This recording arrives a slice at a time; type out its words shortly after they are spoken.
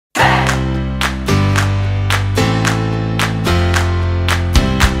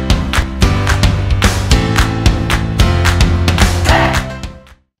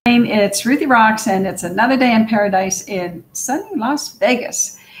It's Ruthie Rocks, and it's another day in paradise in sunny Las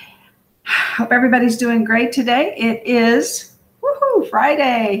Vegas. Hope everybody's doing great today. It is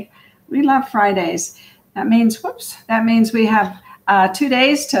Friday. We love Fridays. That means, that means we have 2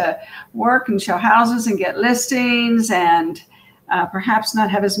 days to work and show houses and get listings and perhaps not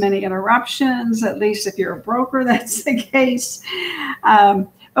have as many interruptions. At least if you're a broker, that's the case.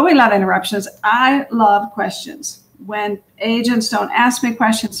 But we love interruptions. I love questions. When agents don't ask me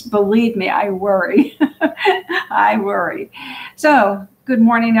questions, believe me, I worry. I worry. So good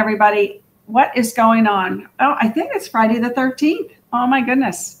morning, everybody. What is going on? Oh, I think it's Friday the 13th. Oh my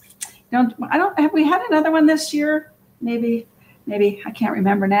goodness. Have we had another one this year? Maybe, I can't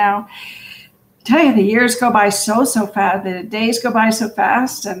remember now. I tell you, the years go by so fast, the days go by so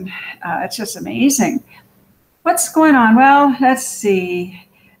fast, and it's just amazing. What's going on? Well, let's see.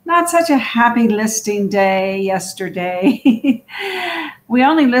 Not such a happy listing day yesterday. We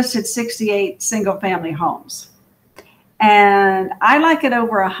only listed 68 single family homes. And I like it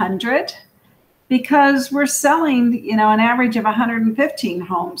over 100 because we're selling, an average of 115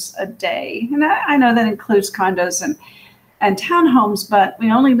 homes a day. And I know that includes condos and townhomes, but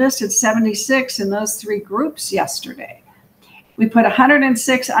we only listed 76 in those three groups yesterday. We put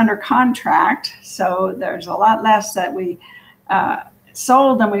 106 under contract, so there's a lot less that we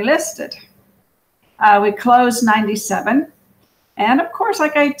sold than we listed. We closed 97. And of course,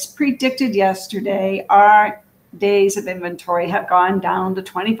 like I predicted yesterday, our days of inventory have gone down to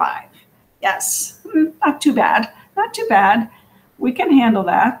 25. Yes, not too bad, not too bad. We can handle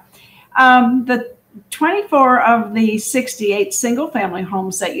that. The 24 of the 68 single family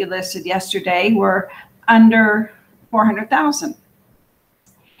homes that you listed yesterday were under 400,000.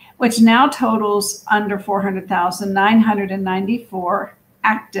 which now totals under 400,000, 994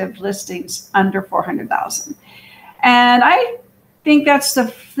 active listings under 400,000. And I think this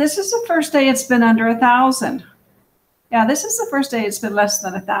is the first day it's been under 1,000. Yeah, this is the first day it's been less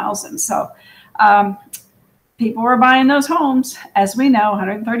than 1,000. So people are buying those homes. As we know,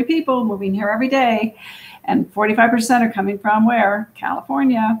 130 people moving here every day, and 45% are coming from where?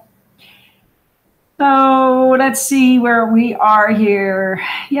 California. So let's see where we are here.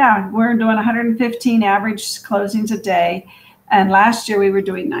 Yeah, we're doing 115 average closings a day. And last year we were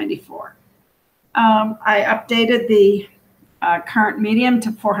doing 94. I updated the current median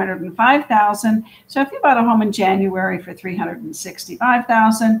to 405,000. So if you bought a home in January for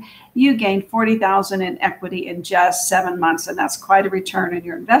 365,000, you gained 40,000 in equity in just 7 months, and that's quite a return in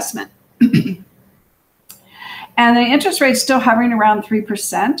your investment. And the interest rate's still hovering around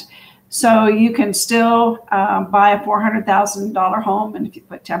 3%. So you can still buy a $400,000 home, and if you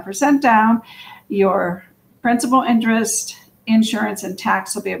put 10% down, your principal, interest, insurance, and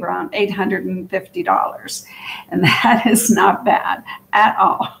tax will be around $850. And that is not bad at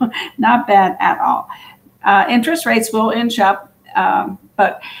all. Not bad at all. Interest rates will inch up,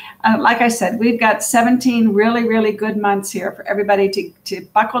 but like I said, we've got 17 really, really good months here for everybody to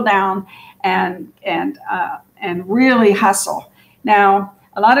buckle down and really hustle. Now,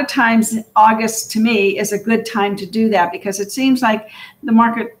 a lot of times August to me is a good time to do that because it seems like the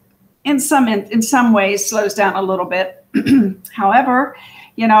market in some ways slows down a little bit. However,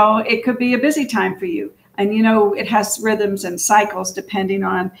 it could be a busy time for you. And, it has rhythms and cycles depending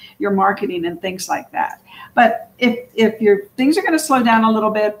on your marketing and things like that. But if your things are going to slow down a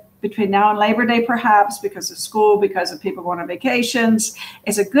little bit between now and Labor Day, perhaps because of school, because of people going on vacations,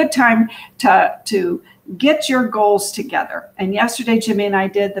 it's a good time to get your goals together. And yesterday, Jimmy and I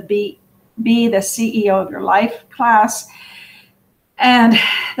did the Be the CEO of Your Life class. And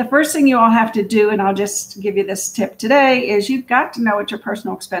the first thing you all have to do, and I'll just give you this tip today, is you've got to know what your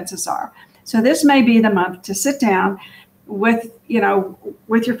personal expenses are. So this may be the month to sit down with your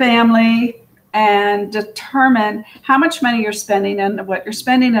family and determine how much money you're spending and what you're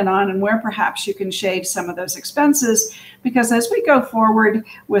spending it on, and where perhaps you can shave some of those expenses. Because as we go forward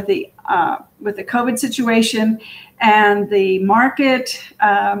with the COVID situation and the market,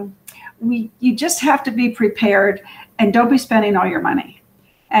 you just have to be prepared and don't be spending all your money.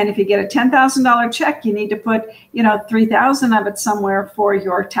 And if you get a $10,000 check, you need to put, $3,000 of it somewhere for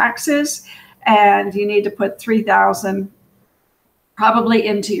your taxes, and you need to put $3,000 probably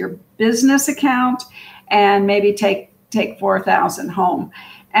into your business account, and maybe take $4,000 home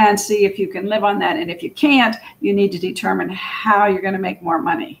and see if you can live on that. And if you can't, you need to determine how you're going to make more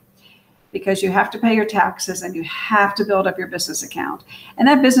money, because you have to pay your taxes and you have to build up your business account. And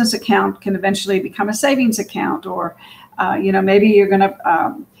that business account can eventually become a savings account, or maybe you're going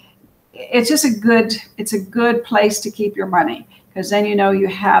to, it's a good place to keep your money, because then you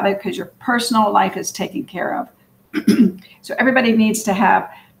have it, because your personal life is taken care of. So everybody needs to have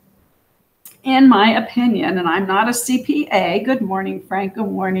in my opinion, and I'm not a CPA. Good morning, Frank. Good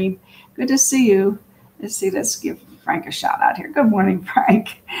morning. Good to see you. Let's give Frank a shout out here. Good morning,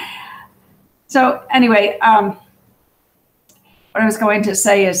 Frank. So anyway, what I was going to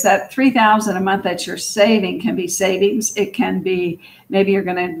say is that $3,000 a month that you're saving can be savings. It can be, maybe you're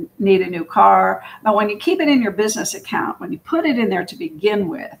going to need a new car. But when you keep it in your business account, when you put it in there to begin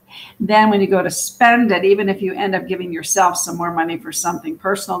with, then when you go to spend it, even if you end up giving yourself some more money for something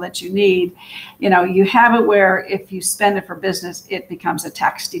personal that you need, you have it where if you spend it for business, it becomes a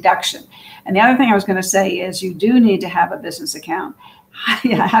tax deduction. And the other thing I was going to say is you do need to have a business account.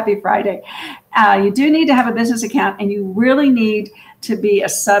 Yeah, happy Friday. You do need to have a business account, and you really need to be a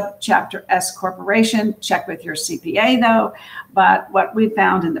subchapter S corporation. Check with your CPA though. But what we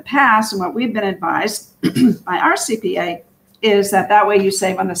found in the past and what we've been advised by our CPA is that way you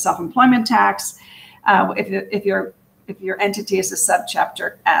save on the self-employment tax if your entity is a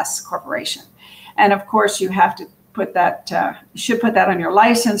subchapter S corporation. And of course you have to put that, you should put that on your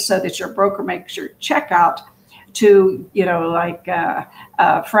license so that your broker makes your check out to, like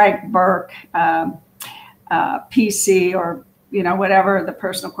Frank Burke, PC, or, whatever the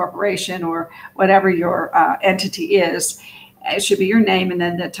personal corporation or whatever your entity is. It should be your name and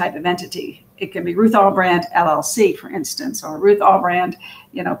then the type of entity. It can be Ruth Allbrand LLC, for instance, or Ruth Allbrand,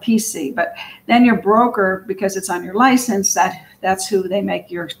 PC. But then your broker, because it's on your license, that's who they make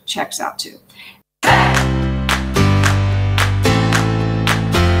your checks out to.